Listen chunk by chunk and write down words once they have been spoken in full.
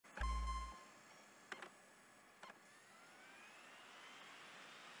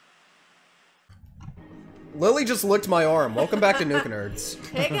Lily just licked my arm. Welcome back to NukaNerds.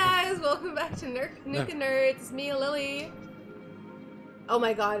 Hey guys, welcome back to NukaNerds. It's me, Lily. Oh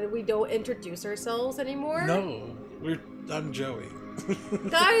my god, we don't introduce ourselves anymore? No, I'm Joey.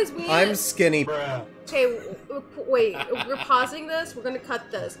 Guys, I'm skinny. Bruh. Okay, wait, we're pausing this. We're gonna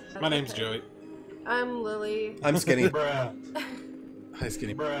cut this. My name's Joey. I'm Lily. I'm skinny. Bruh. Hi,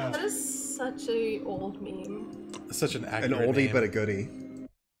 skinny. That Bruh. is such a old meme. Such an accurate An oldie name. but a goodie.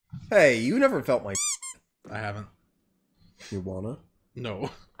 Hey, you never felt my I haven't. You wanna? No.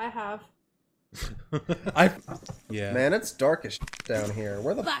 I have. Yeah. Man, it's dark as down here.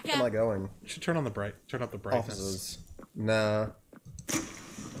 Where the fuck am I going? You should turn up the brightness. Offices. Nah.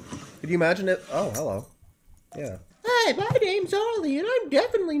 Could you imagine it? Oh, hello. Yeah. Hi, my name's Ollie, and I'm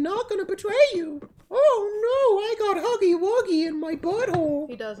definitely not gonna betray you. Oh no, I got Huggy Wuggy in my butthole.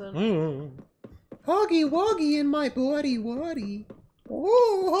 He doesn't. Huggy Wuggy in my buddy waddy.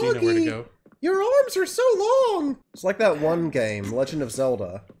 Oh, Huggy. Do you know where to go? Your arms are so long! It's like that one game, Legend of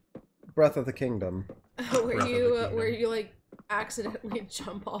Zelda. Breath of the Kingdom. where you like accidentally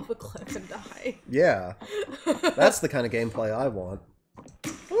jump off a cliff and die. Yeah. That's the kind of gameplay I want.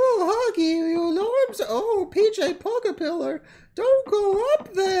 Oh, Huggy, your arms... Oh, PJ Pugapillar, don't go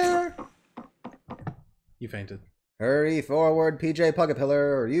up there! You fainted. Hurry forward, PJ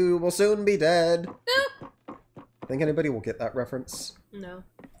Pugapillar, or you will soon be dead. Think anybody will get that reference? No.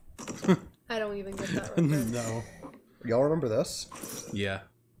 I don't even get that reference. No. Y'all remember this? Yeah.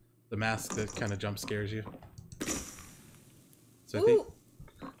 The mask that kind of jump scares you. So I Ooh! think...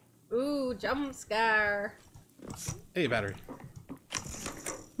 Ooh, jump scare. Hey, battery.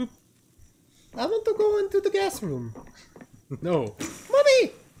 I want to go into the gas room. No.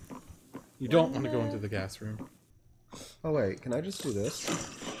 Mommy! You don't want to go into the gas room. Oh wait, can I just do this?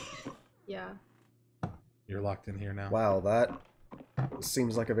 Yeah. You're locked in here now. Wow, that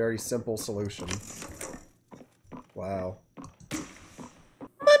seems like a very simple solution. Wow.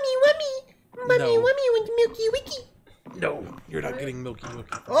 Mummy, Wummy! Mummy, No. Wummy with Milky Wiki! No, you're not getting Milky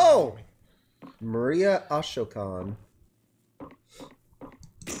Wookie. Oh! Maria Ashokan.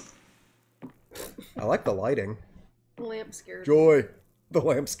 I like the lighting. The lamp scared me. Joy! The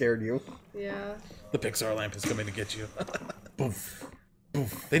lamp scared you. Yeah. The Pixar lamp is coming to get you. Boof.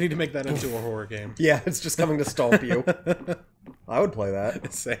 Boof. They need to make that into a horror game. Yeah, it's just coming to stomp you. I would play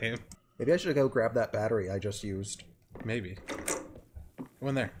that. Same. Maybe I should go grab that battery I just used. Maybe. Go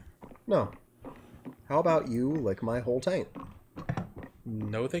in there. No. How about you lick my whole tank?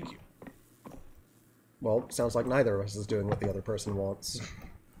 No, thank you. Well, sounds like neither of us is doing what the other person wants.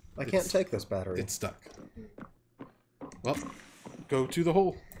 I can't take this battery. It's stuck. Well, go to the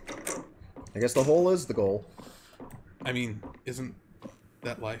hole. I guess the hole is the goal. I mean, isn't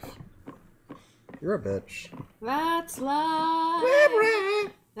that life? You're a bitch. That's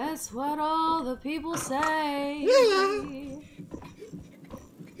life. That's what all the people say.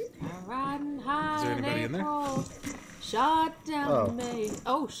 Riding high. Is there anybody in there? April, shot down Oh. May.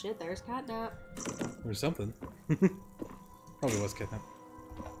 Oh shit, there's Catnap. Or something. Probably was Catnap.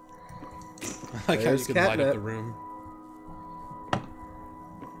 I like how There's you can light Catnap. up the room.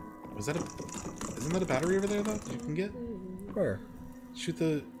 Was that a... Isn't that a battery over there, though, that you can get? Where? Shoot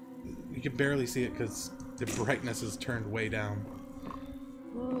the... You can barely see it because the brightness is turned way down.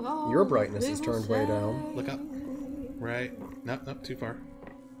 Your brightness is turned way down. Look up. Right. Nope, nope, too far.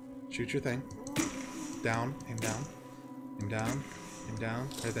 Shoot your thing. Down, aim down. Aim down, aim down.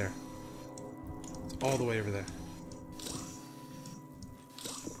 Right there. It's all the way over there.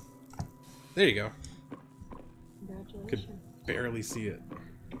 There you go. Congratulations. Could barely see it.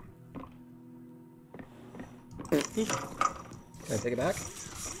 Can I take it back?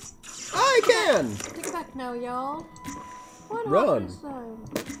 I can! Take it back now, y'all. What Run.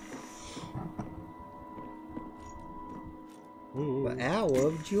 happened? Ooh. The hour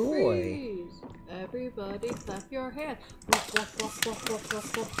of joy. Freeze. Everybody clap your hands.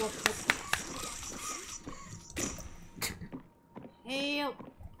 Help.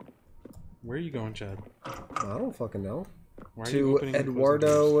 Where are you going, Chad? I don't fucking know. Why are you To opening and closing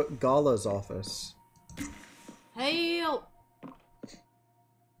Eduardo doors? Gala's office. Help.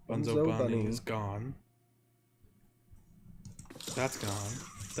 Bunzo Bunzo Bunny Bunny. is gone. That's gone.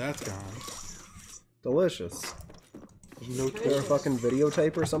 That's gone. Delicious. There's no Is there a fucking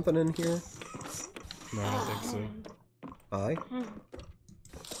videotape or something in here? No, I don't think so. Aye.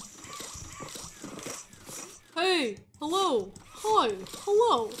 Hey. Hello. Hi.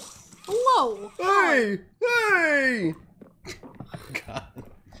 Hello. Hello. Hey! Hey! God.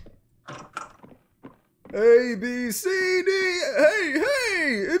 A, B, C, D. Hey,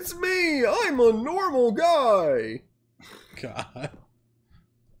 hey! It's me! I'm a normal guy! God.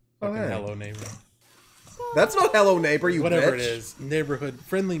 Oh, Fucking hey. hello, neighbor. That's not hello neighbor, you Whatever bitch. it is. Neighborhood.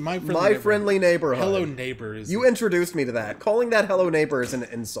 Friendly. My friendly neighborhood. Hello neighbors. You introduced me to that. Calling that hello neighbor is an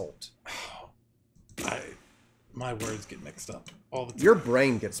insult. My words get mixed up all the time. Your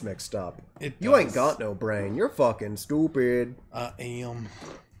brain gets mixed up. You ain't got no brain. You're fucking stupid. I am.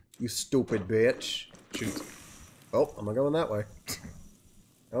 You stupid bitch. Shoot. Oh, I'm not going that way.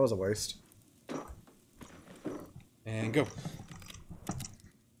 That was a waste. And go.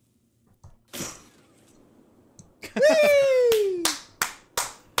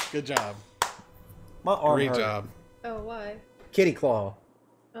 Good job. My arm Great hurt. job. Oh, why? Kitty claw.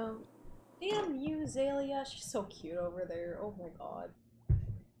 Damn you, Azalea. She's so cute over there. Oh my god.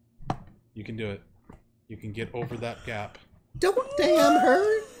 You can do it. You can get over that gap. Don't damn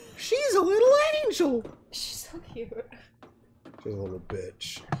her. She's a little angel. She's so cute. She's a little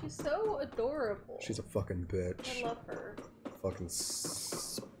bitch. She's so adorable. She's a fucking bitch. I love her. Fucking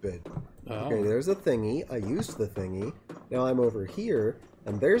spit. Oh. Okay, there's a thingy. I used the thingy. Now I'm over here,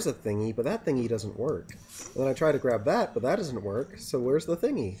 and there's a thingy, but that thingy doesn't work. And then I try to grab that, but that doesn't work. So where's the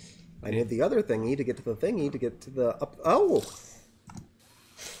thingy? I need the other thingy to get to the thingy to get to the up. Oh!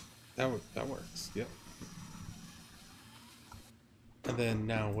 That works. Yep. And then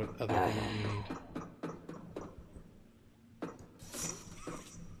now, what other thing do you need?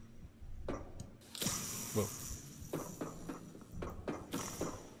 Whoa.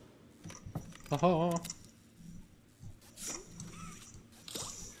 Oh.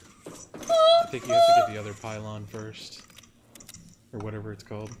 I think you have to get the other pylon first, or whatever it's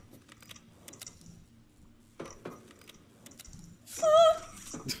called.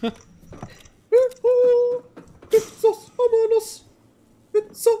 It's among us.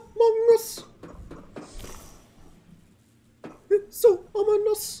 It's among us. It's among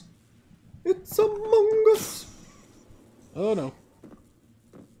us. It's among us. Oh no.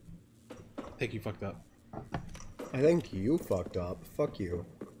 I think you fucked up. I think you fucked up. Fuck you.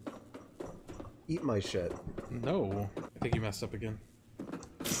 Eat my shit. No. I think you messed up again.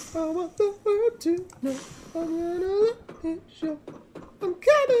 I want the world to know I'm gonna let it show. I'm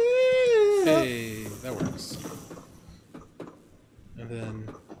coming. Hey, that works. And then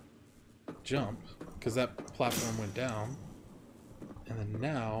jump, because that platform went down. And then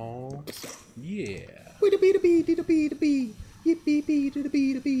now, yeah. There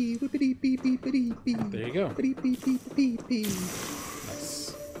you go.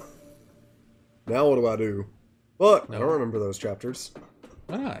 Nice. Now what do I do? Look, No. I don't remember those chapters.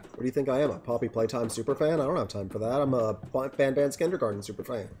 Why not? What do you think I am, a Poppy Playtime superfan? I don't have time for that. I'm a Ban's Kindergarten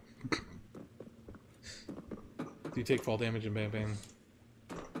superfan. Do you take fall damage in Ban?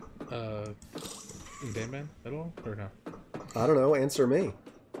 In Ban at all? Or no? I don't know. Answer me.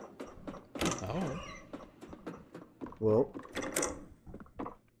 Oh. Well,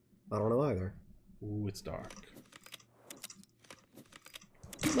 I don't know either. Ooh, it's dark.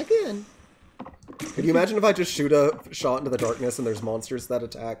 Again. Could you imagine if I just shoot a shot into the darkness and there's monsters that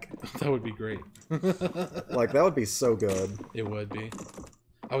attack? That would be great. Like, that would be so good. It would be.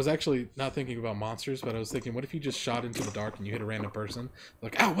 I was actually not thinking about monsters, but I was thinking, what if you just shot into the dark and you hit a random person?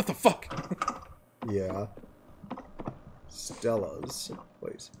 Like, ow, what the fuck? Yeah. Stella's.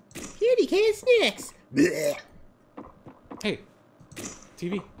 Wait. Cutie cat snacks. Blech. Hey,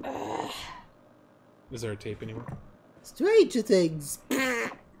 TV. Is there a tape anywhere? Stranger Things.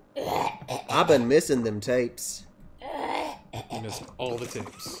 I've been missing them tapes. You missed all the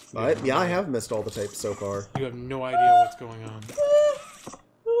tapes. Yeah, I have missed all the tapes so far. You have no idea what's going on.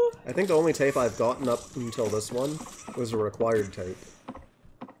 I think the only tape I've gotten up until this one was a required tape.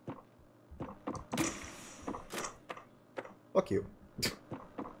 Fuck you.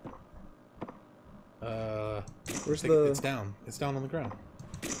 Where's It's down. It's down on the ground.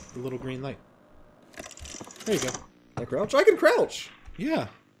 The little green light. There you go. I crouch? I can crouch! Yeah.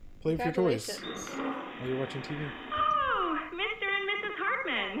 Play with your toys Congratulations. while you're watching TV. Oh, Mr. and Mrs.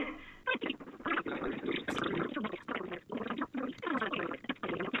 Hartman.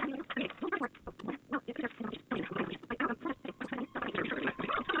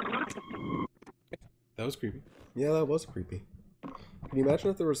 That was creepy. Yeah, that was creepy. Can you imagine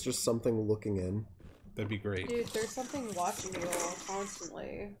if there was just something looking in? That'd be great. Dude, there's something watching you all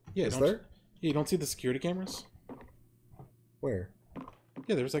constantly. Yeah, Is don't there? Yeah, you don't see the security cameras? Where?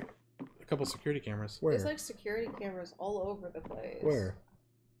 Yeah, there's like a couple security cameras. Where? There's like security cameras all over the place. Where?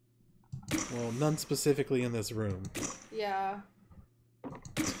 Well, none specifically in this room. Yeah.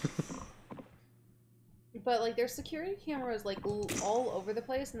 But like there's security cameras like all over the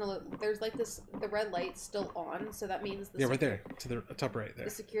place, and there's like the red light's still on, so that means Yeah, right there, to the top right there.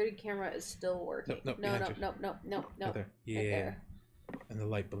 the security camera is still working. No, No, behind you. no. Right there. Yeah. Right there. And the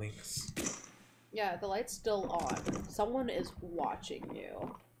light blinks. Yeah, the light's still on. Someone is watching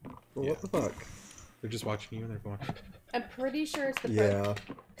you. Well, Yeah. what the fuck? They're just watching you and they're going. I'm pretty sure it's the Yeah.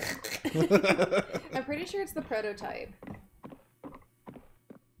 I'm pretty sure it's the prototype.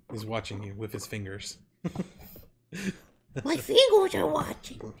 He's watching you with his fingers. My fingers are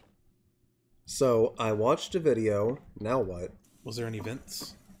watching. So, I watched a video. Now what? Was there any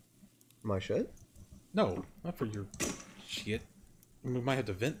vents? My shit? No, not for your shit. I mean, we might have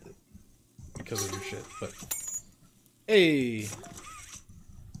to vent it because of your shit, but... Hey!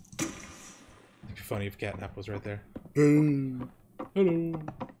 It'd be funny if Catnap was right there. Hey, Hello,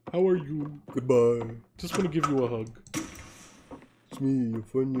 how are you? goodbye. Just want to give you a hug. It's me, your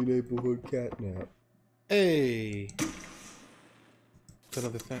friendly neighborhood catnap. Hey! It's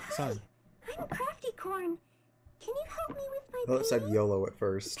another sign. I'm Crafty Corn. Can you help me with my I thought it said painting? YOLO at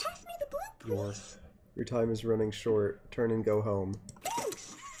first. Pass me the blue, please. Your time is running short. Turn and go home.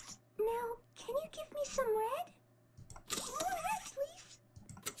 Thanks. Now, can you give me some red? More red, please.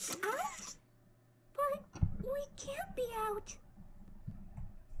 Out? But we can't be out.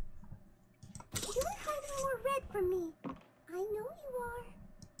 You're hiding more red from me. I know you are.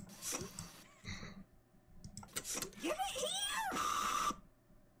 Give it here!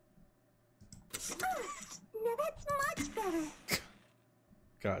 Now that's much better.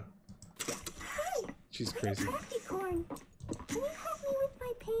 God, Hi, she's I'm crazy. Crafty Corn. Can you help me with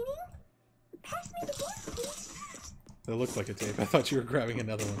my painting? Pass me the book, please. That looked like a tape. I thought you were grabbing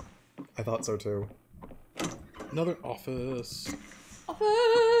another one. I thought so too. Another office.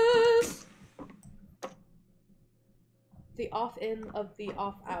 Office! The off-in of the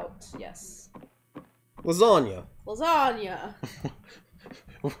off-out, yes. Lasagna. Lasagna!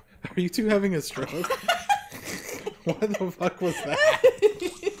 Are you two having a stroke? What the fuck was that?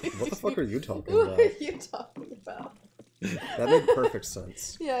 What the fuck are you talking What about? are you talking about? That made perfect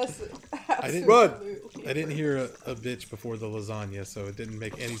sense. Yes, didn't- absolutely. I didn't hear a bitch before the lasagna, so it didn't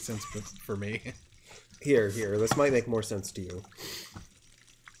make any sense for me. Here, this might make more sense to you.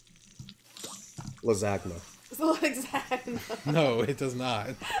 Lasagna. So exactly. No, it does not.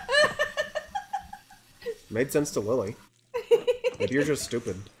 Made sense to Lily. Maybe you're just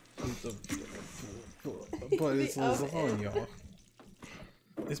stupid. But it's The oven. lasagna.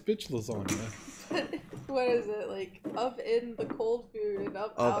 It's bitch lasagna. What is it, like, up in the cold food and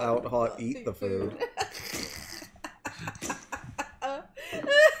up Out hot, eat the food.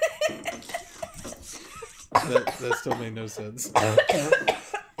 That still made no sense.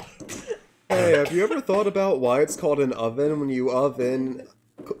 Hey, have you ever thought about why it's called an oven when you oven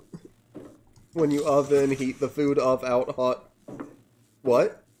heat the food of out hot?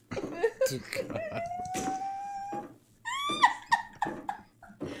 What? God.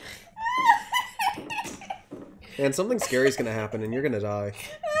 And something scary's gonna happen and you're gonna die.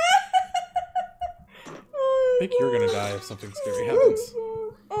 I think you're gonna die if something scary happens.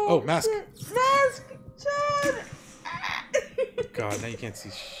 Oh, mask! Mask! Chad! God, now you can't see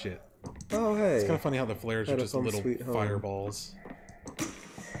shit. Oh, hey. It's kind of funny how the flares are Had a just home little sweet home. fireballs.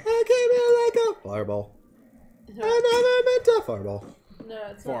 I came in like a fireball. I never meant to fireball. No,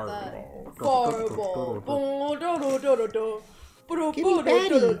 it's not that. Fireball. Fireball. Give me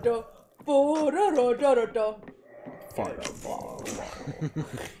Betty. Fireball.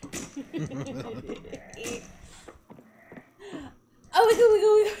 Oh, wiggle,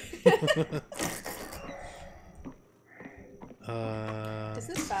 wiggle, wiggle. Is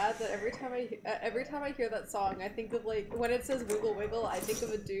it bad that every time I hear that song, I think of, like, when it says wiggle wiggle, I think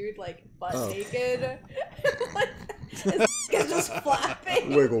of a dude, like, butt naked, like his is just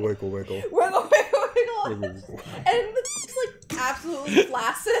flapping. Wiggle, wiggle, wiggle. Wiggle, wiggle, wiggle. Wiggle, wiggle. And it's like absolutely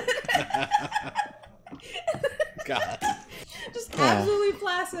flaccid. God. Just absolutely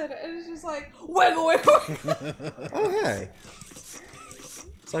flaccid. And it's just like wiggle, wiggle. Oh, hey.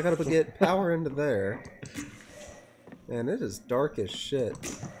 So I gotta get power into there. Man, it is dark as shit.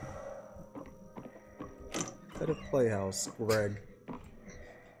 At a playhouse, Greg.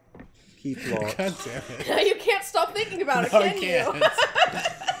 Keep locked. God damn it. You can't stop thinking about it, No, I can can't.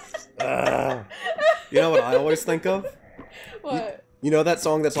 You know what I always think of? you? What? You know that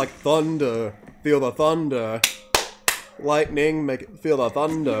song that's like thunder, feel the thunder, lightning, make it feel the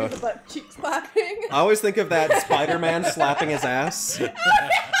thunder. The butt cheek slapping. I always think of that Spider-Man slapping his ass.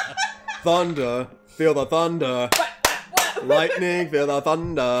 Thunder, feel the thunder, lightning, feel the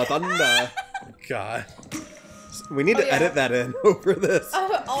thunder, thunder. God. We need to yeah. edit that in over this.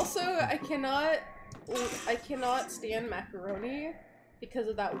 Also, I cannot stand macaroni because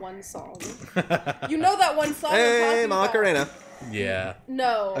of that one song. You know that one song I'm Hey, talking about. Macarena. Yeah.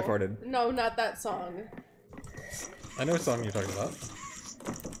 No. I farted. No, not that song. I know what song you're talking about.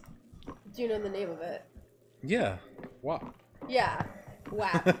 Do you know the name of it? Yeah. Wop. Yeah.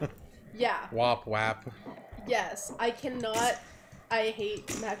 WAP. Yeah. Wop wap. Yes. I cannot. I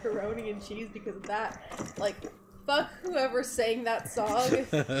hate macaroni and cheese because of that. Like, fuck whoever sang that song.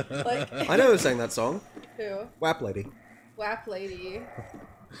 Like, I know who sang that song. who? WAP Lady. WAP lady.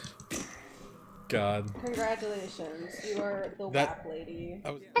 God. Congratulations, you are the That- WAP lady.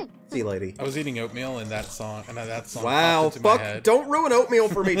 See lady. I was eating oatmeal and that song Wow, popped into my fuck! head. Don't ruin oatmeal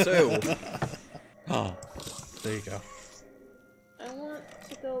for me too. Oh, there you go. I want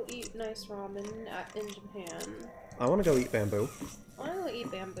to go eat nice ramen in Japan. I want to go eat bamboo. I want to go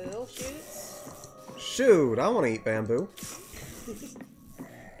eat bamboo shoots. Shoot, I want to eat bamboo.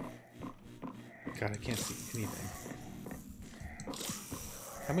 God, I can't see anything.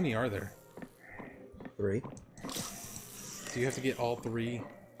 How many are there? 3. Do you have to get all 3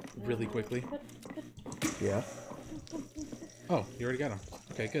 really quickly? Yeah. Oh, you already got them.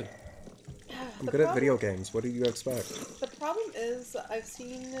 Okay, good. I'm good at video games. What do you expect? The problem is, I've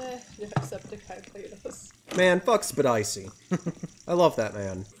seen Jacksepticeye play this. Man, fuck Spadicy. I love that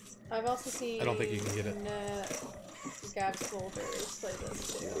man. I've also seen. I don't think you can get it. Gab Smolders play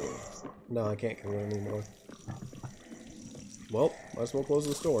this too. No, I can't get it anymore. Well, might as well close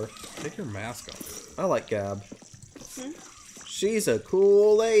the store. Take your mask off. I like Gab. Hmm? She's a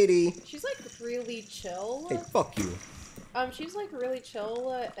cool lady. She's like really chill. Hey, fuck you. She's like really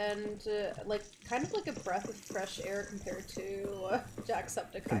chill and like kind of like a breath of fresh air compared to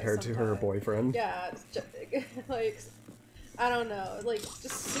Jacksepticeye. Compared to her boyfriend. Yeah, it's like I don't know, like just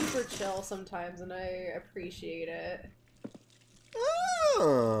super chill sometimes, and I appreciate it.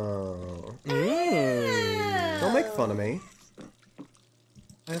 Oh. Don't make fun of me.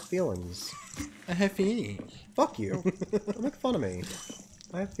 I have feelings. I have feelings. Fuck you. Don't make fun of me.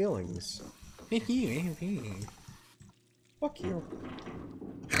 I have feelings. Thank you. I have feelings. Fuck you.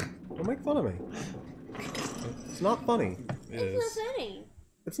 Don't make fun of me. It's not funny. It is. funny.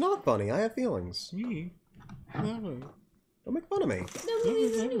 It's not funny. I have feelings. No. Don't make fun of me.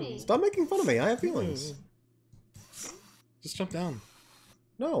 Don't make me. Stop making fun of me. I have feelings. Just jump down.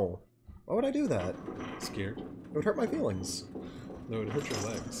 No. Why would I do that? Scared? It would hurt my feelings. No, it would hurt your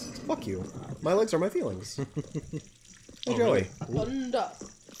legs. Fuck you. My legs are my feelings. Hey, Oh, Joey. really? Thunder.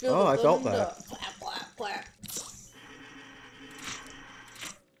 Oh, I felt that. Flap, flap, flap.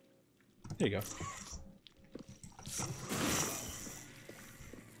 There you go.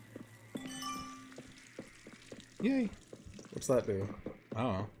 Yay. What's that do? I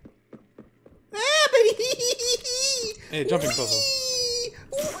don't know. Ah, baby! Hey, jumping puzzle.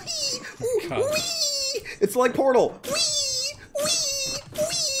 God. It's like Portal.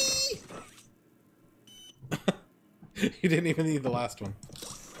 You didn't even need the last one.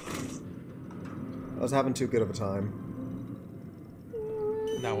 I was having too good of a time.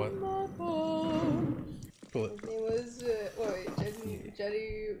 Now what? Pull it. It was,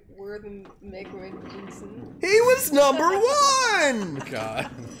 Jenny Worthing Jensen. He was number 1!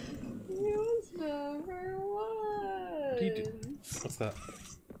 God. He was number 1. What do you do? What's that?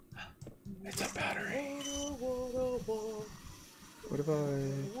 It's a battery. What if I...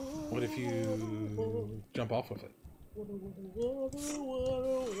 What if you jump off of it?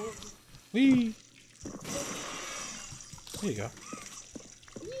 Whee! There you go.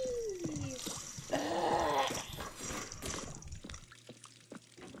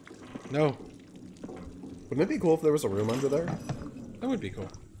 No. Wouldn't it be cool if there was a room under there? That would be cool.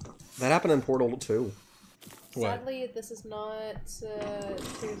 That happened in Portal 2. What? Sadly, this is not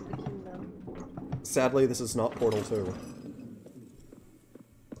Tears of the Kingdom. Sadly, this is not Portal 2.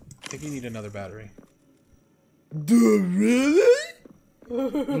 I think you need another battery. Really?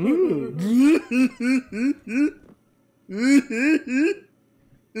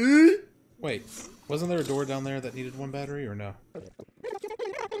 Wait, wasn't there a door down there that needed 1 battery, or no?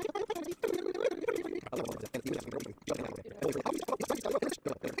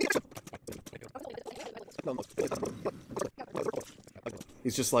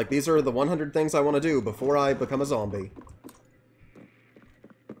 He's just like, these are the 100 things I want to do before I become a zombie.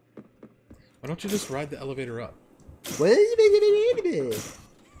 Why don't you just ride the elevator up? Why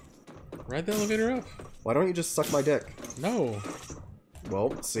Ride the elevator up. don't you just suck my dick? No.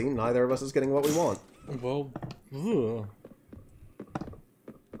 Well, see, neither of us is getting what we want. Well, ugh.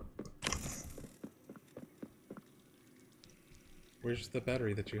 Where's the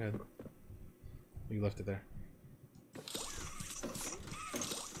battery that you had? You left it there.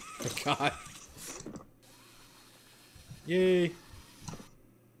 Oh, God. Yay.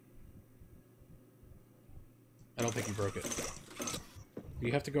 I don't think you broke it.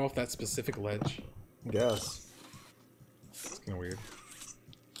 You have to go off that specific ledge. Guess. It's kind of weird.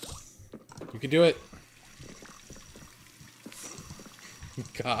 You can do it.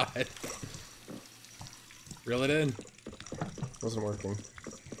 God. Reel it in. Wasn't working.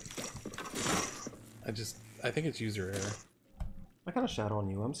 I think it's user error. I got a shadow on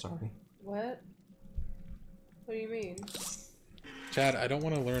you. I'm sorry. What? What do you mean? Chad, I don't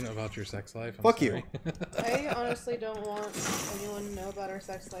want to learn about your sex life. I'm Fuck sorry. you. I honestly don't want anyone to know about our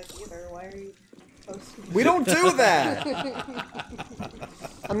sex life either. Why are you posting? We don't do that!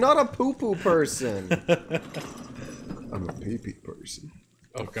 I'm not a poo-poo person. I'm a pee-pee person.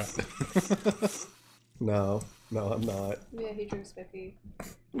 Oh, God. No, I'm not. Yeah, he drinks pee.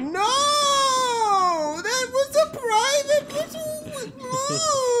 No! That was a private little...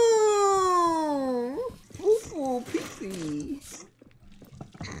 Poo-poo pee-pee.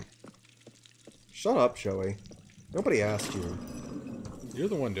 Shut up, Joey. Nobody asked you. You're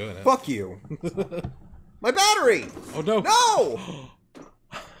the one doing it. Fuck you. My battery! Oh, no. No!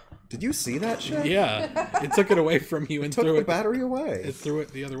 Did you see that shit? Yeah. It took it away from you and Took threw the it. battery away. It threw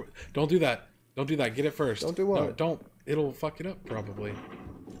it the other way. Don't do that. Don't do that. Get it first. Don't do what? No, don't. It'll fuck it up, probably.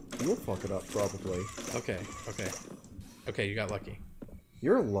 You'll fuck it up, probably. Okay. Okay, you got lucky.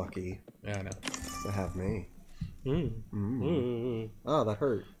 You're lucky Yeah, I know. to have me. Mm. Oh, that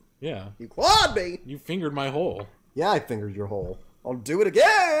hurt. Yeah. You clawed me! You fingered my hole. Yeah, I fingered your hole. I'll do it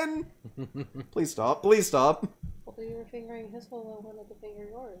again! Please stop. Please stop. Well, you were fingering his hole, I wanted to finger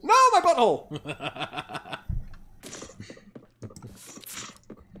yours. No, my butthole!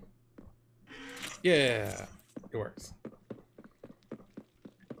 Yeah. It works.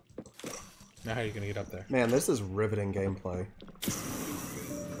 Now how are you going to get up there? Man, this is riveting gameplay.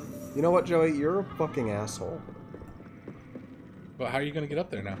 You know what, Joey? You're a fucking asshole. Well, how are you going to get up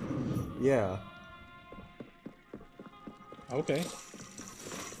there now? Yeah. Okay.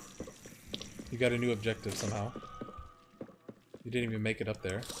 You got a new objective somehow. You didn't even make it up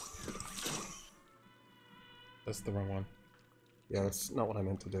there. That's the wrong one. Yeah, that's not what I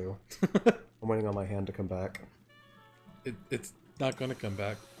meant to do. I'm waiting on my hand to come back. It's not going to come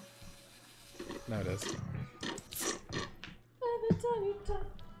back. No, it is.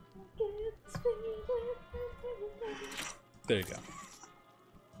 There you go.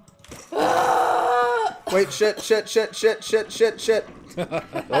 Wait, shit.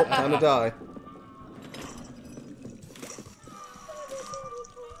 Oh, time to die.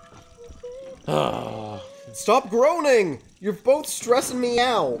 Oh. Stop groaning! You're both stressing me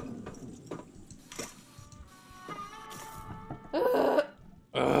out.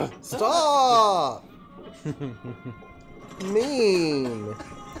 Stop! Mean.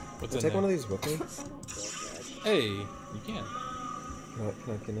 What's in Take there? one of these with me. Hey, you can.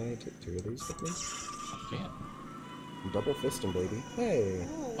 Can I take two of these with me? You can. I'm double fisting, baby. Hey.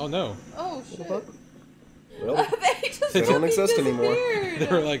 Oh no. Oh, What the shit. fuck? Well, They don't exist anymore. They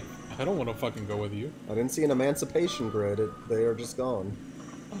were like, I don't want to fucking go with you. I didn't see an emancipation grid. They are just gone.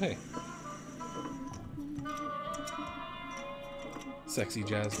 Oh hey. Sexy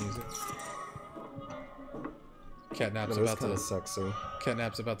jazz music. Catnap's It is about kind to of sexy.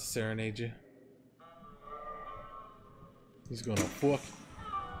 Catnap's about to serenade you. He's gonna fuck.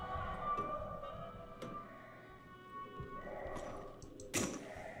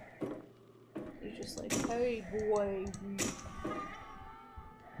 He's just like, hey boy.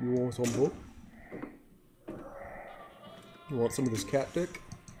 You want some book? You want some of this cat dick?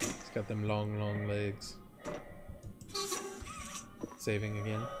 He's got them long legs. Saving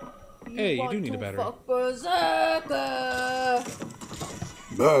again. Hey, you do need a battery. Fuck berserker.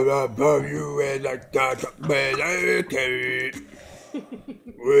 You like that,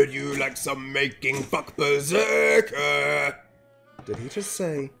 would you like some making fuck berserker? Did he just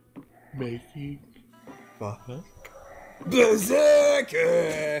say Making. fuck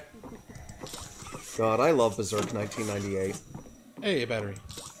berserker? God, I love Berserk 1998. Hey, a battery.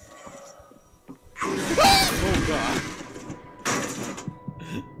 Oh god.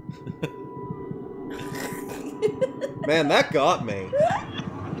 Man, that got me.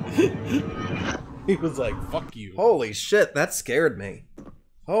 He was like, fuck you. Holy shit, that scared me.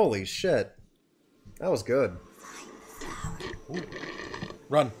 Holy shit. That was good. Ooh.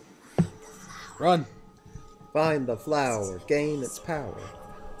 Run. Run. Find the flower, gain its power.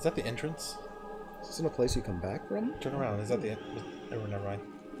 Is that the entrance? Is this in a place you come back from? Turn around. Is that the never mind.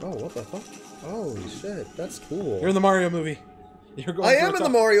 Oh, what the fuck? Holy shit, that's cool. You're in the Mario movie. You're going I through am a in the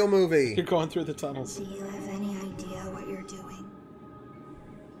tunnel. Mario movie! You're going through the tunnels. Do you have any idea what you're doing?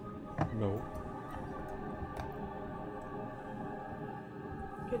 No.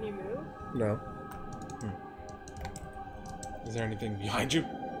 Can you move? No. Is there anything behind you?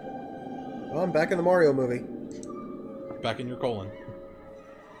 Oh, I'm back in the Mario movie. Back in your colon.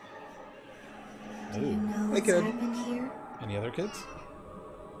 Do you know Hey, what's kid. happened here? Any other kids?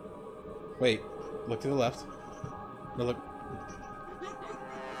 Wait, look to the left. No, look.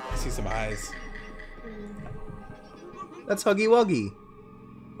 I see some eyes. That's Huggy Wuggy.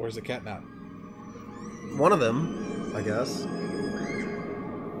 Where's the Catnap? One of them, I guess.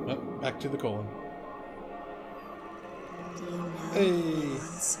 Oh, back to the colon. Do you know Hey. who you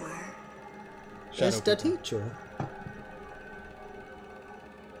once were? It's the people. teacher.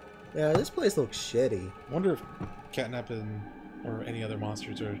 Yeah, this place looks shitty. Wonder if Catnap and or any other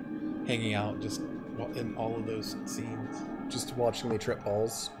monsters are hanging out just in all of those scenes. Just watching me trip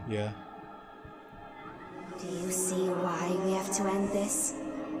balls. Yeah. Do you see why we have to end this?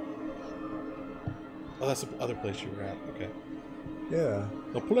 Oh, that's the other place you were at. Okay. Yeah.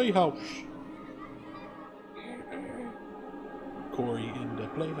 The Playhouse. Corey in the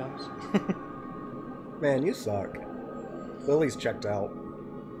Playhouse. Man, you suck. Lily's checked out.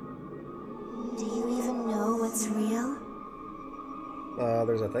 Do you even know what's real?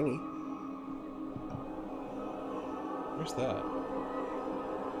 There's a thingy. Where's that?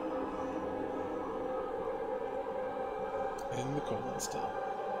 In the colon still.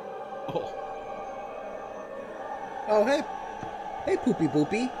 Oh. Oh, hey. Hey, Poopy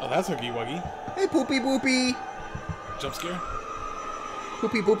Boopy. Oh, that's Huggy Wuggy. Hey, Poopy Boopy. Jump scare?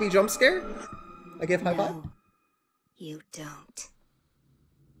 Poopy Boopy jump scare? I give high five? No, you don't.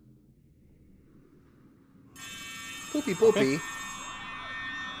 Poopy Boopy.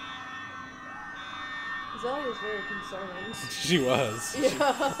 Zelly was very concerned. She was.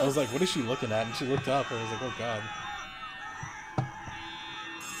 Yeah. I was like, what is she looking at? And she looked up and I was like, oh god.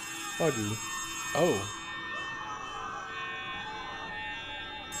 Huggy. Oh.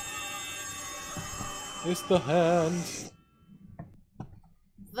 It's the hand.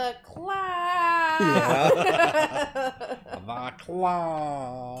 The claw. Yeah. The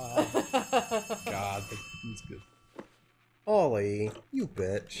claw. God, that's good. Ollie, you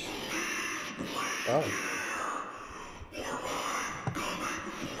bitch. Oh.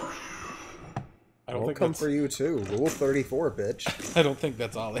 I don't I'll think come that's, for you too. Rule 34, bitch. I don't think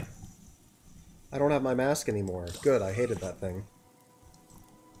that's Ollie. I don't have my mask anymore. Good, I hated that thing.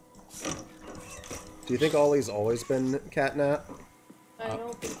 Do you think Ollie's always been Catnap? I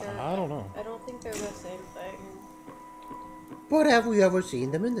don't think they're. I don't know. I don't think they're the same thing. But have we ever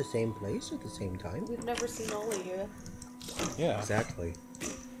seen them in the same place at the same time? We've never seen Ollie. Yeah. Exactly.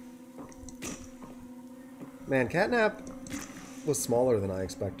 Man, Catnap was smaller than I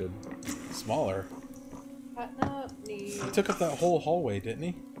expected. Smaller. Catnap needs. He took up that whole hallway, didn't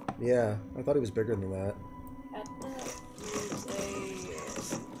he? Yeah, I thought he was bigger than that.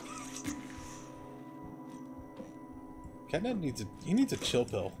 Catnap needs Catnap needs a chill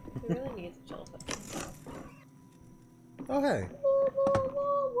pill. He really needs a chill pill. Oh, hey.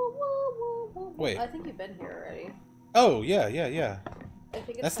 Wait. I think you've been here already. Oh, yeah. I think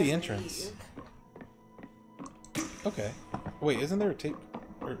it's That's the time to entrance. leave. Okay. Wait, isn't there a tape?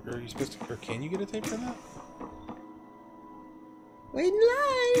 Or are you supposed to? Or can you get a tape for that? Waiting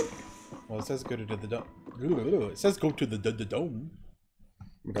live! Well, it says go to the dome. It says go to the dome.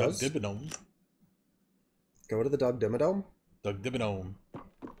 It Doug does? Dibadome. Go to the Doug Dimmadome? Doug Dibadome.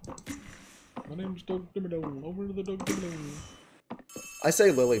 My name's Doug Dibadome. Over to the Doug Dibadome. I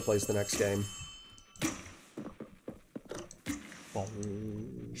say Lily plays the next game.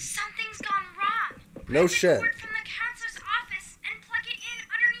 Something's gone wrong. No shit. Word from the counselor's office and plug it in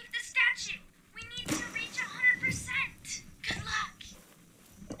underneath the statue. We need to reach 100%. Good luck.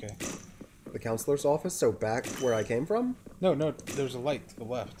 Okay. The counselor's office? So back where I came from? No, there's a light to the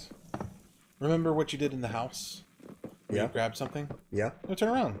left. Remember what you did in the house? Where Yeah. you grabbed something? Yeah. No, turn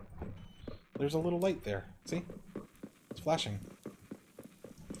around. There's a little light there. See? It's flashing.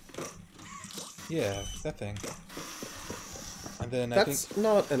 Yeah, that thing. And then I That's think...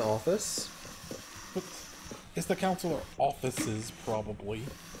 not an office. But it's the counselor offices, probably.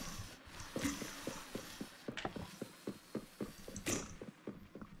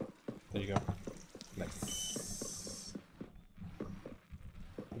 There you go. Nice.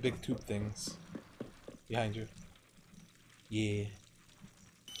 The big tube things. Behind you. Yeah.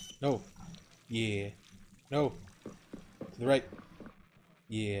 No. Yeah. No. To the right.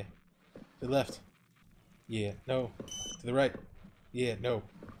 Yeah. To the left. Yeah. No. To the right. Yeah. No.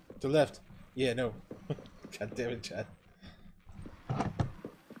 To the left. Yeah. No. God damn it, Chad. I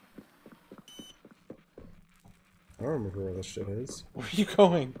don't remember where this shit is. Where are you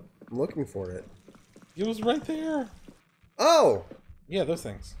going? I'm looking for it. It was right there. Oh! Yeah, those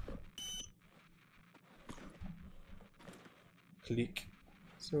things. Click.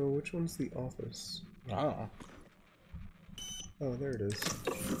 So which one's the office? I don't know. Oh, there it is. It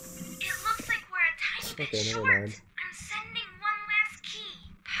looks like we're Okay, never short. mind. I'm sending one last key.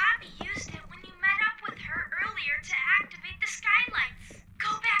 Poppy used it when you met up with her earlier to activate the skylights.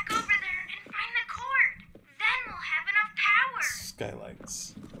 Go back over there and find the cord. Then we'll have enough power.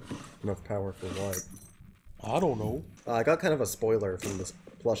 Skylights. Enough power for what? I don't know. I got kind of a spoiler from this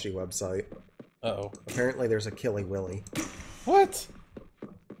plushie website. Uh-oh. Apparently there's a Killy Willy. What?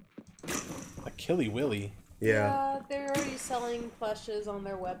 A Killy Willy? Yeah. They're already selling plushes on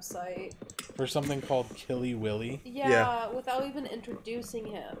their website. For something called Killy Willy? Yeah, without even introducing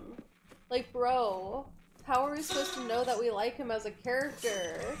him. Like, bro, how are we supposed to know that we like him as a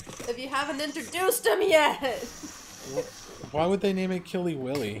character if you haven't introduced him yet? Why would they name it Killy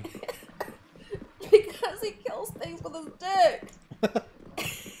Willy? Because he kills things with his dick.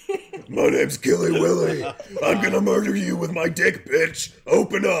 My name's Killy Willy. I'm gonna murder you with my dick, bitch.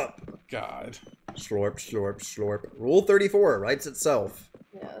 Open up. God. Slurp, slurp, slurp. Rule 34 writes itself.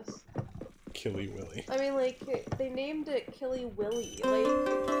 Yes. Killy Willy. I mean, like, they named it Killy Willy. Like,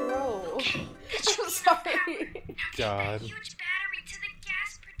 bro. I'm sorry. God. Huge battery to the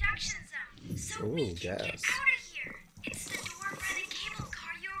gas production zone, so we Ooh, can get out gas. of here. It's the door by the cable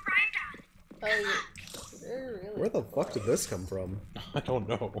car you arrived on. Oh, yeah. They're really... Where the fuck did this come from? I don't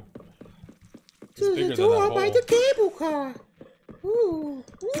know. It's To bigger the than that door by hole. the cable car. Ooh,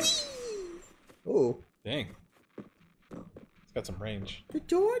 whee! Ooh. Dang. It's got some range. The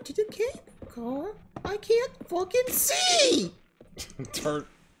door to the cable car. I can't fucking see.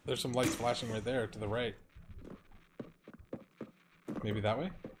 There's some lights flashing right there to the right. Maybe that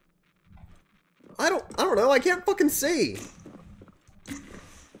way? I don't know. I can't fucking see.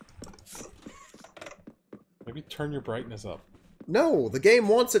 Maybe turn your brightness up. No, the game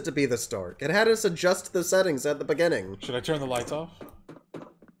wants it to be this dark. It had us adjust the settings at the beginning. Should I turn the lights off?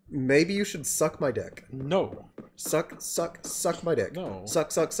 Maybe you should suck my dick. No. Suck my dick. No.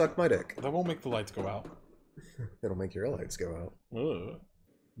 Suck my dick. That won't make the lights go out. It'll make your lights go out. Ugh.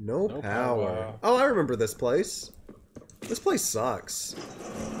 No No power. power. Oh, I remember this place. This place sucks.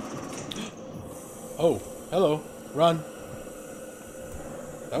 Oh, hello. Run.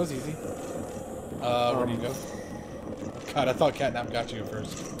 That was easy. Where do you go? God, I thought Catnap got you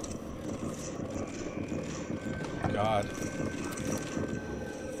first. God.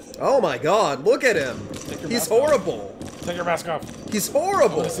 Oh my god, look at him! Take your He's mask off. horrible! Take your mask off. He's I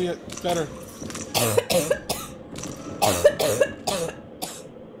horrible! want to see it. It's better.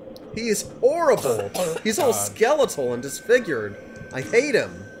 He's horrible! He's all God. skeletal and disfigured. I hate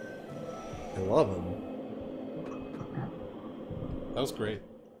him. I love him. That was great.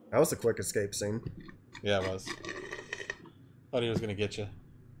 That was a quick escape scene. Yeah, it was. Thought he was gonna get you.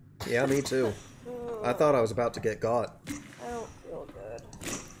 Yeah, me too. I thought I was about to get got. I don't feel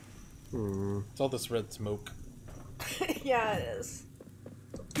good. It's all this red smoke. Yeah, it is.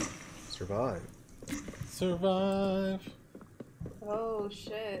 Survive. Survive. Oh,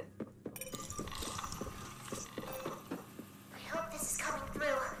 shit. I hope this is coming through.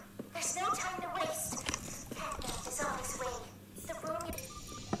 There's no time to waste. Catnap is on his way. The room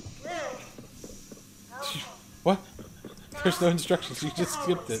is good. Okay. What? There's no instructions. You just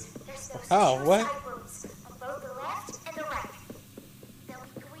skipped it. There's those How? two What? side rooms on both the left and the right. There'll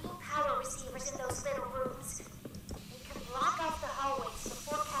be green power receivers in those little rooms. They can block off the hallways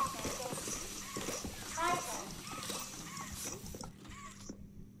before Catnap gets. Try them.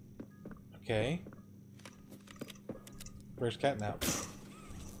 Okay. Where's Catnap?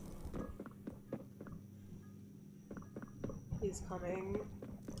 He's coming.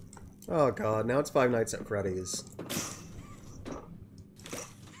 Oh god, now it's Five Nights at Freddy's.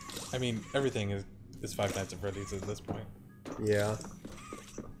 I mean, everything is Five Nights at Freddy's at this point. Yeah.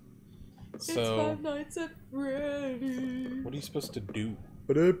 It's So, Five Nights at Freddy's. what are you supposed to do?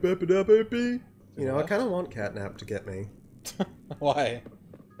 You know, I What? kind of want Catnap to get me. Why?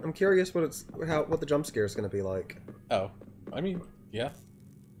 I'm curious what what the jump scare is going to be like. Oh, I mean, yeah.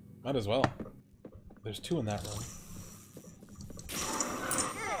 Might as well. There's two in that room.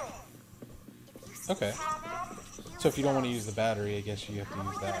 Okay. So if you don't want to use the battery, I guess you have to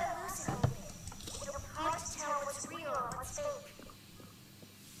use that. It'll be hard to tell what's real and what's fake.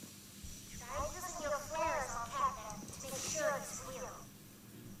 Try using your flares on Catnap to make sure it's real.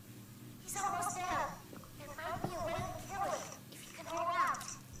 He's almost there. There might be a way to kill it if you can hold out.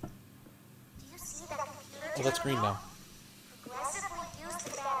 Do you see that computer? Oh, that's green now. Progressively use the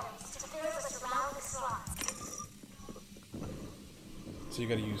batteries to fill the surrounding slots. So you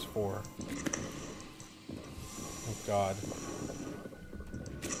gotta use 4. Oh god.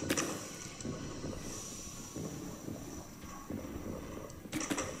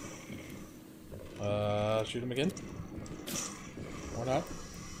 Shoot him again? Or not?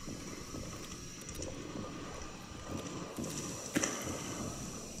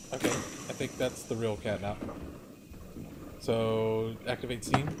 that's the real Catnap. So, activate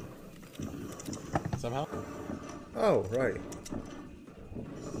scene. Somehow. Oh, right.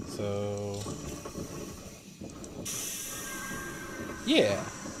 So... yeah.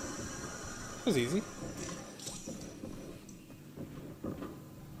 It was easy.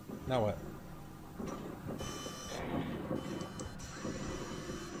 Now what?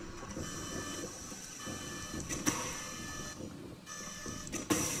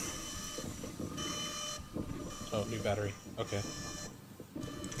 Oh, new battery. Okay.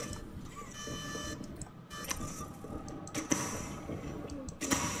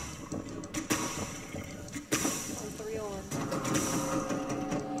 That's the real one.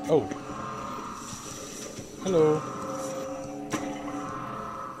 Oh. Hello.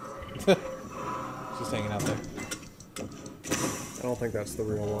 Just hanging out there. I don't think that's the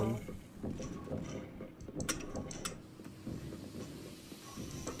real one.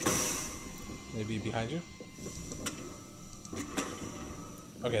 Maybe behind you?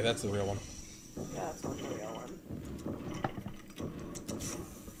 Okay, that's the real one. Yeah, that's not the real one.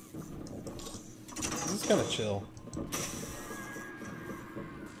 This is kind of chill.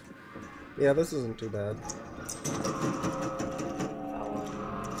 Yeah, this isn't too bad. That one.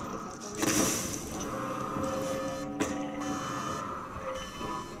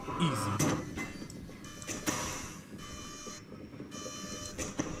 Easy.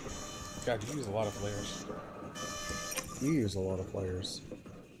 God, you use a lot of flares. You use a lot of flares.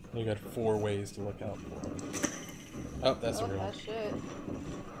 You got 4 ways to look out for. Oh, that's the real one. That shit.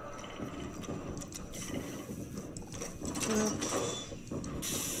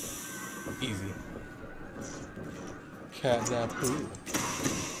 Easy. Catnap who?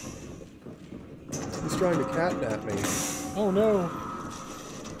 He's trying to catnap me. Oh no!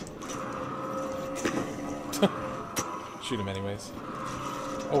 Shoot him anyways.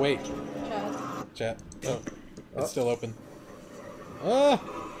 Oh wait. Chad. Chat. Oh. Oh. It's still open. Ah!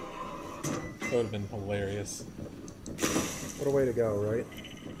 That would have been hilarious. What a way to go, right?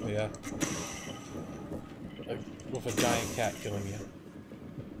 Oh, yeah. Like, with a giant cat killing you.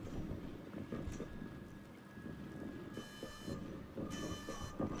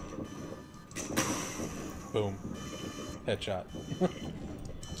 Boom. Headshot.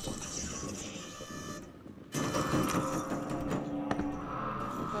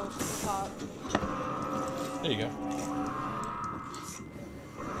 Go to the top. There you go.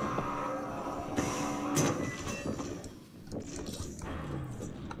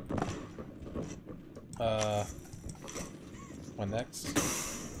 What next?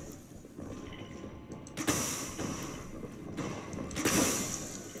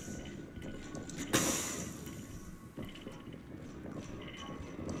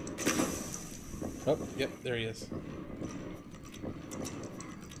 Oh, yep, there he is.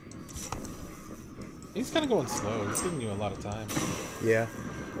 He's kind of going slow. He's giving you a lot of time. Yeah.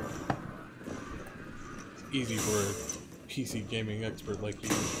 It's easy for a PC gaming expert like you.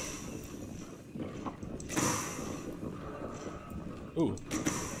 Ooh.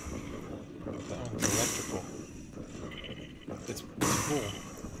 That one's electrical. It's cool.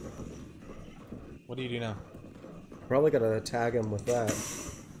 What do you do now? Probably gotta tag him with that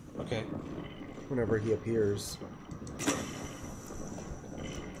Okay. whenever he appears.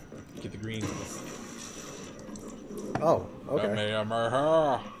 Get the green. Oh, okay.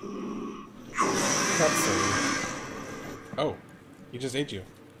 Cutscene. Oh, he just ate you.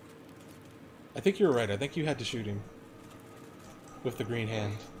 I think you were right. I think you had to shoot him. With the green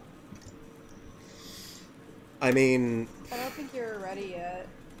hand. I mean, I don't think you're ready yet.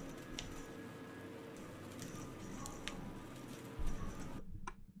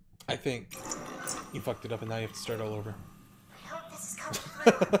 I think you fucked it up and now you have to start all over. I hope this is coming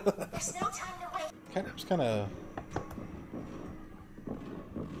through. There's no time to wait. Catnap's kind of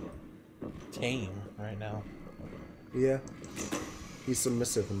tame right now. yeah. He's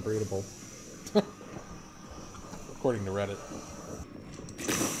submissive and breedable. According to Reddit.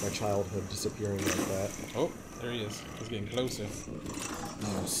 My childhood disappearing like that. Oh, there he is. He's getting closer.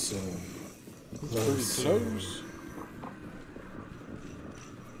 Oh, so. Pretty close.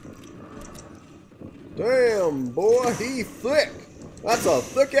 Damn, boy, he thick. That's a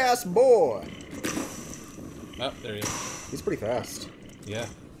thick-ass boy. Oh, there he is. He's pretty fast. Yeah.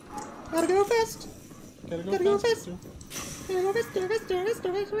 Gotta go fast. Gotta go faster. Gotta go faster, faster,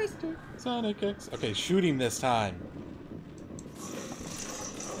 faster, faster, faster. Sonic X. Okay, shoot him this time.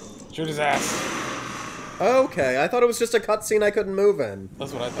 Shoot his ass. Okay, I thought it was just a cutscene I couldn't move in.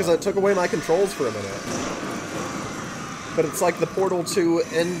 That's what I thought. Because it took away my controls for a minute. But it's like the Portal 2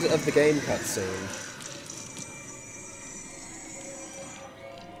 end of the game cutscene.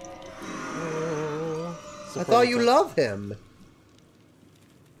 I thought you love him.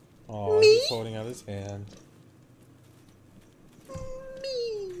 Oh, he's holding out his hand.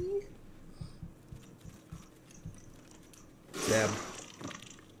 Me. Stab.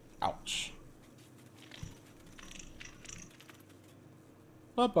 Ouch.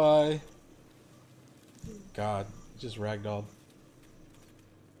 Bye-bye. God, just ragdolled.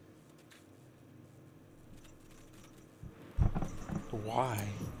 Why?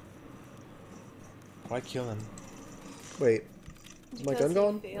 Why kill him? Wait. Is my gun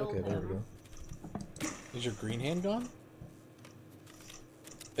gone? failed Okay, there we him. go. Is your green hand gone?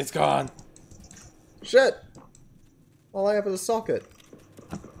 It's gone! Shit! All I have is a socket.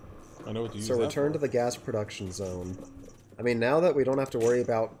 I know what to use So that return for. to the gas production zone. I mean, now that we don't have to worry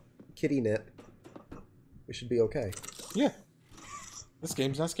about kitty knit, we should be okay. Yeah. This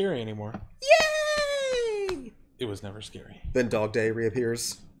game's not scary anymore. Yay! It was never scary. Then Dog Day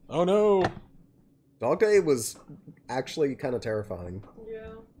reappears. Oh no! Dog Day was actually kind of terrifying.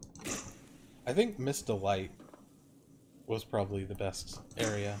 Yeah. I think Miss Delight was probably the best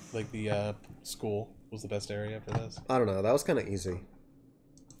area. Like the school was the best area for this. I don't know, that was kind of easy.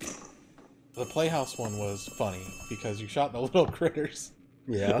 The Playhouse one was funny because you shot the little critters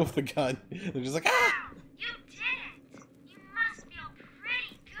Yeah. with the gun. They're just like, ah! You did it! You must feel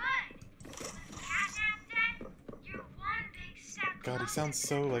pretty good. With Catnap dead, you're one big step God, he closer sounds to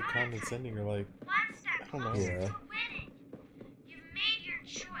so the like prototype. condescending or like, One step I don't know. closer Yeah. to winning. You've made your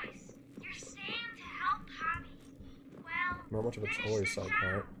choice. You're staying to help Poppy. Well, Not much of a finish choice, the I job.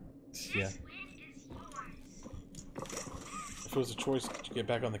 thought. yeah. This win is yours. If it was a choice, could you get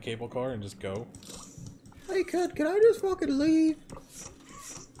back on the cable car and just go? Hey, kid, can I just fucking leave?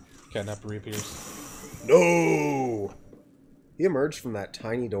 Catnap reappears. No! He emerged from that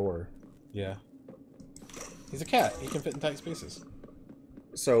tiny door. Yeah. He's a cat. He can fit in tight spaces.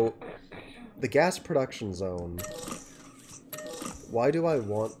 So, the gas production zone. Why do I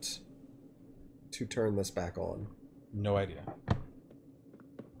want to turn this back on? No idea.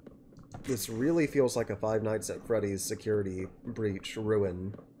 This really feels like a Five Nights at Freddy's security breach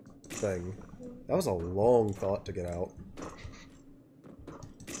ruin thing. That was a long thought to get out.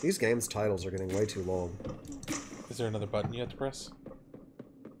 These games' titles are getting way too long. Is there another button you have to press?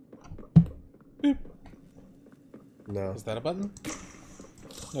 No. Is that a button?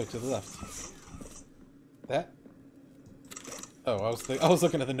 No, to the left. That? Oh, I was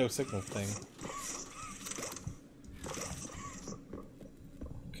looking at the no signal thing.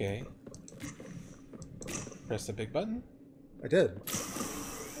 Okay. Press the big button? I did.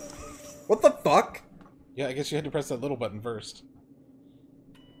 What the fuck? Yeah, I guess you had to press that little button first.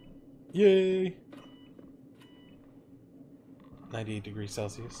 Yay! 98 degrees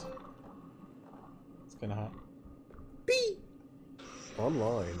Celsius. It's kinda hot. B.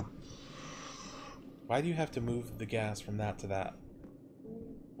 Online. Why do you have to move the gas from that to that?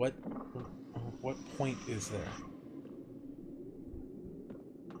 What point is there?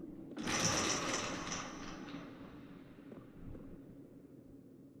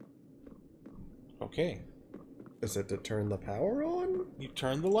 Okay. Is it to turn the power on? You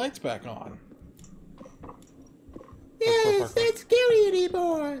turn the lights back on. Yes, not scary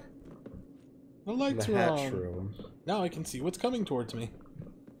anymore. The lights The are hatch on. room. Now I can see what's coming towards me.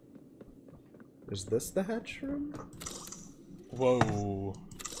 Is this the hatch room? Whoa.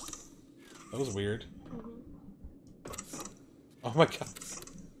 That was weird. Oh my god.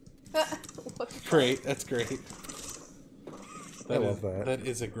 What the fuck? Great. That's great. I love that. That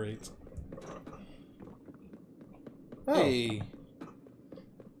is a great. Oh, Hey.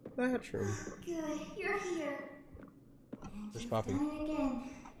 the hatch room. Good, you're here. And Where's you've Poppy? done it again.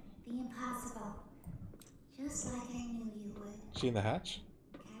 The impossible. Just like I knew you would. She in the hatch?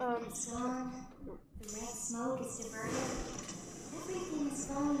 Catnap's gone. The red smoke is diverted. Everything is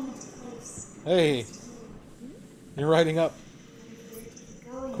falling into place. Hey. You're riding up. Where to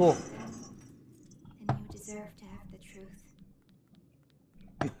keep going Cool. with them. And you deserve to have the truth.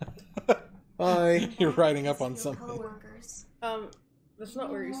 Hi. You're riding up on Your something. coworkers. That's not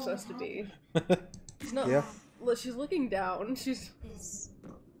where you're supposed to be. She's not. Yeah. Look, she's looking down. She's.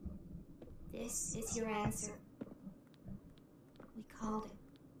 This is your answer. We called it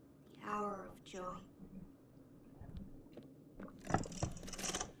the hour of joy.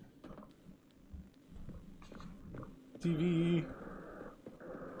 TV.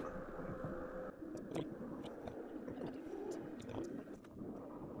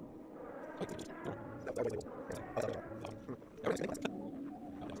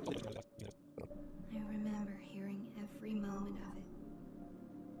 I remember hearing every moment of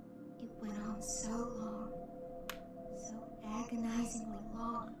it. It went on so long, so agonizingly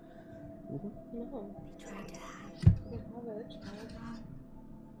long. No. They tried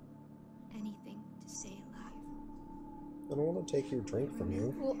anything to stay alive. I don't want to take your drink from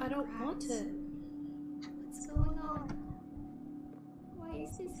you. Well, I don't want to. What's going on? Why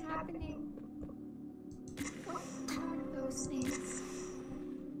is this happening? What are those things?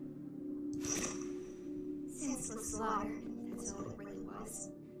 Senseless slaughter, that's all it really was.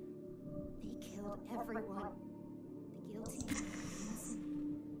 They killed everyone. The guilty, the innocent,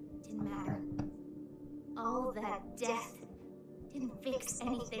 didn't matter. All that death didn't fix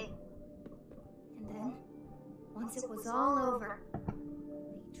anything. And then, once it was all over,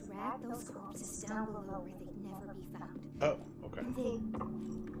 they dragged those corpses down below where they'd never be found. Oh, okay. And they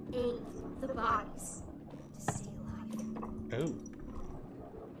ate the bodies to stay alive. Oh.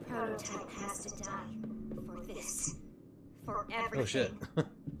 Prototype has to die for this. For everything. Oh shit.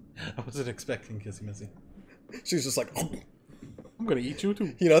 I wasn't expecting Kissy Missy. She's just like, oh. I'm gonna eat you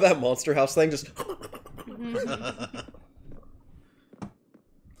too. You know that Monster House thing? Just.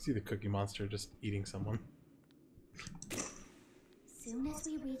 See the Cookie Monster just eating someone. Soon as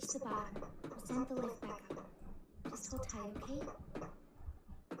we reach the bottom, we'll send the lift back up. Just hold tight, okay?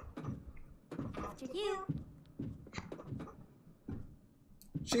 After you.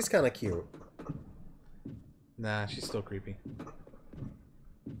 She's kind of cute. Nah, she's still creepy.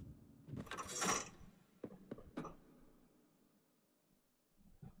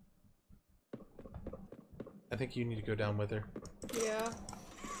 I think you need to go down with her. Yeah.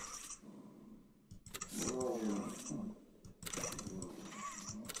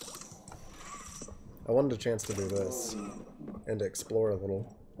 I wanted a chance to do this and to explore a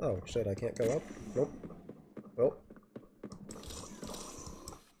little. Oh shit, I can't go up? Nope. Oh.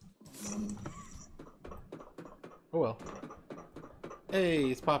 Oh well. Hey,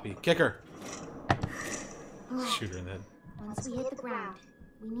 it's Poppy. Kick her! Shoot her in the head. Once we hit the ground,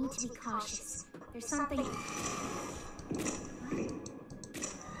 we need to be cautious. There's something.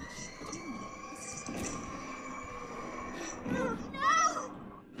 No!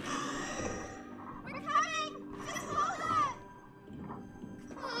 We're coming! Just hold on!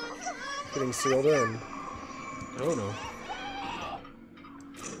 Come on! Getting sealed in. Oh no.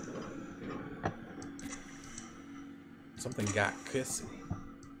 Something got kissy.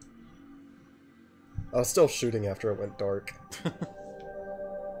 I was still shooting after it went dark.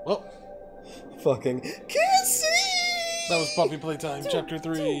 Well, Fucking kissy! that was Puppy Playtime Chapter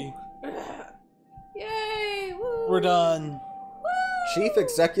 3. Yay! Woo! We're done. Chief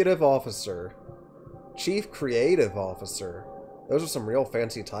Executive Officer. Chief Creative Officer. Those are some real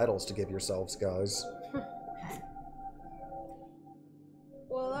fancy titles to give yourselves, guys.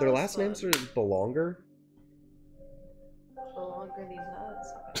 Well, that Their was last fun. names are Belonger. Belonger these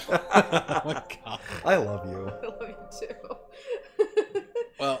nuts. Oh my god. I love you. I love you too.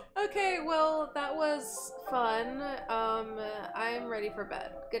 Well, Okay, well, that was fun. I'm ready for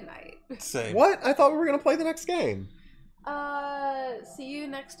bed. Good night. same. What? I thought we were gonna play the next game. See you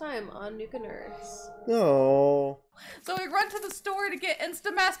next time on NukaNerds. Oh. So we run to the store to get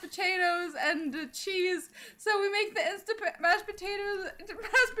instant mashed potatoes and cheese. So we make the instant mashed potatoes, and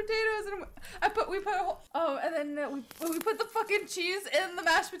we put and then we put the fucking cheese in the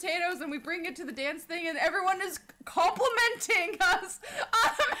mashed potatoes, and we bring it to the dance thing, and everyone is complimenting us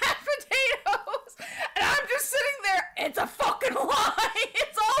on the mashed potatoes, and I'm just sitting there. It's a fucking lie.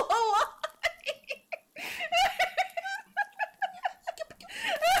 It's all a lie.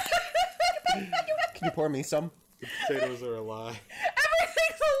 Can you pour me some? The potatoes are a lie.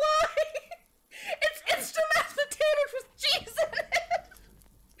 Everything's a lie. It's instant mashed potatoes with cheese in it.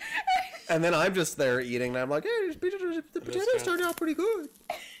 And then I'm just there eating, and I'm like, hey, the potatoes turned out pretty good.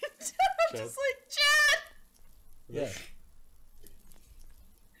 I'm just like, Chad. Yeah.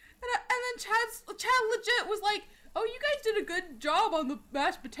 And then Chad legit was like, oh, you guys did a good job on the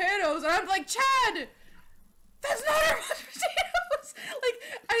mashed potatoes. And I'm like, Chad, that's not our mashed potatoes. Like,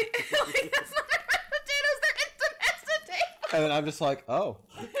 that's not our mashed potatoes. They're instant mashed potatoes. And then I'm just like, oh.